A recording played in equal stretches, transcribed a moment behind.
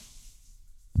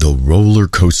The roller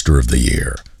coaster of the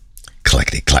year.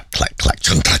 Clackety clack clack clack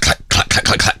clack clack clack clack clack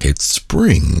clack clack. It's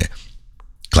spring.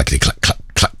 Clackety clack clack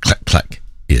clack clack clack.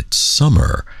 It's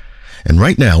summer. And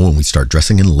right now, when we start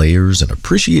dressing in layers and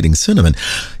appreciating cinnamon,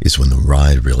 is when the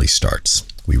ride really starts.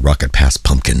 We rocket past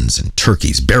pumpkins and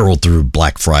turkeys, barrel through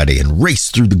Black Friday, and race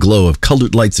through the glow of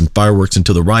colored lights and fireworks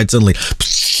until the ride suddenly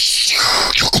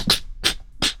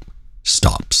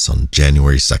stops on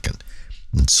January 2nd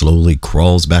and slowly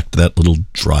crawls back to that little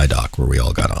dry dock where we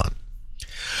all got on.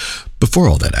 Before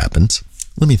all that happens,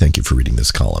 let me thank you for reading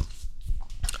this column.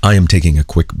 I am taking a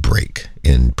quick break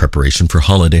in preparation for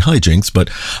holiday hijinks, but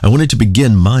I wanted to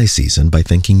begin my season by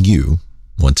thanking you,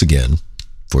 once again,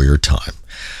 for your time.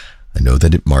 I know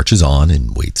that it marches on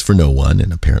and waits for no one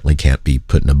and apparently can't be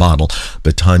put in a bottle,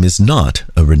 but time is not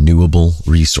a renewable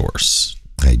resource.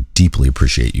 I deeply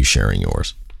appreciate you sharing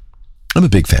yours. I'm a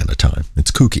big fan of time.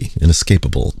 It's kooky,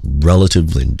 inescapable,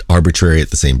 relative, and arbitrary at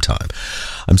the same time.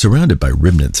 I'm surrounded by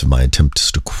remnants of my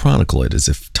attempts to chronicle it as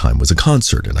if time was a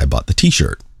concert and I bought the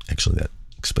t-shirt. Actually, that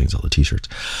explains all the t-shirts.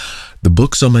 The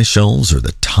books on my shelves are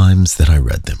the times that I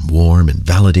read them, warm and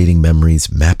validating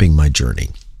memories mapping my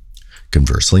journey.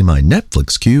 Conversely, my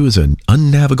Netflix queue is an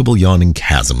unnavigable yawning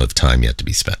chasm of time yet to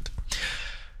be spent.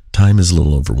 Time is a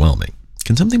little overwhelming.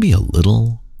 Can something be a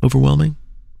little overwhelming?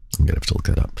 I'm going to have to look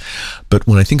that up. But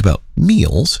when I think about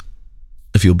meals,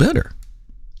 I feel better.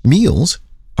 Meals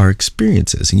are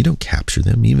experiences, and you don't capture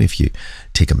them. Even if you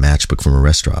take a matchbook from a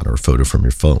restaurant or a photo from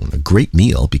your phone, a great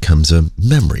meal becomes a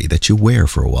memory that you wear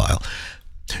for a while.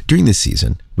 During this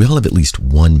season, we all have at least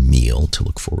one meal to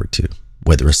look forward to,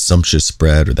 whether a sumptuous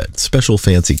spread or that special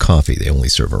fancy coffee they only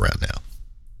serve around now.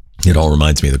 It all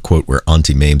reminds me of the quote where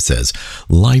Auntie Mame says,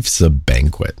 "Life's a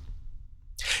banquet."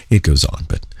 It goes on,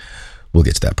 but we'll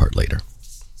get to that part later.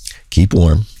 Keep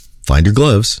warm. Find your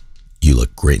gloves. You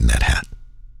look great in that hat.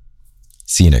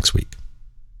 See you next week.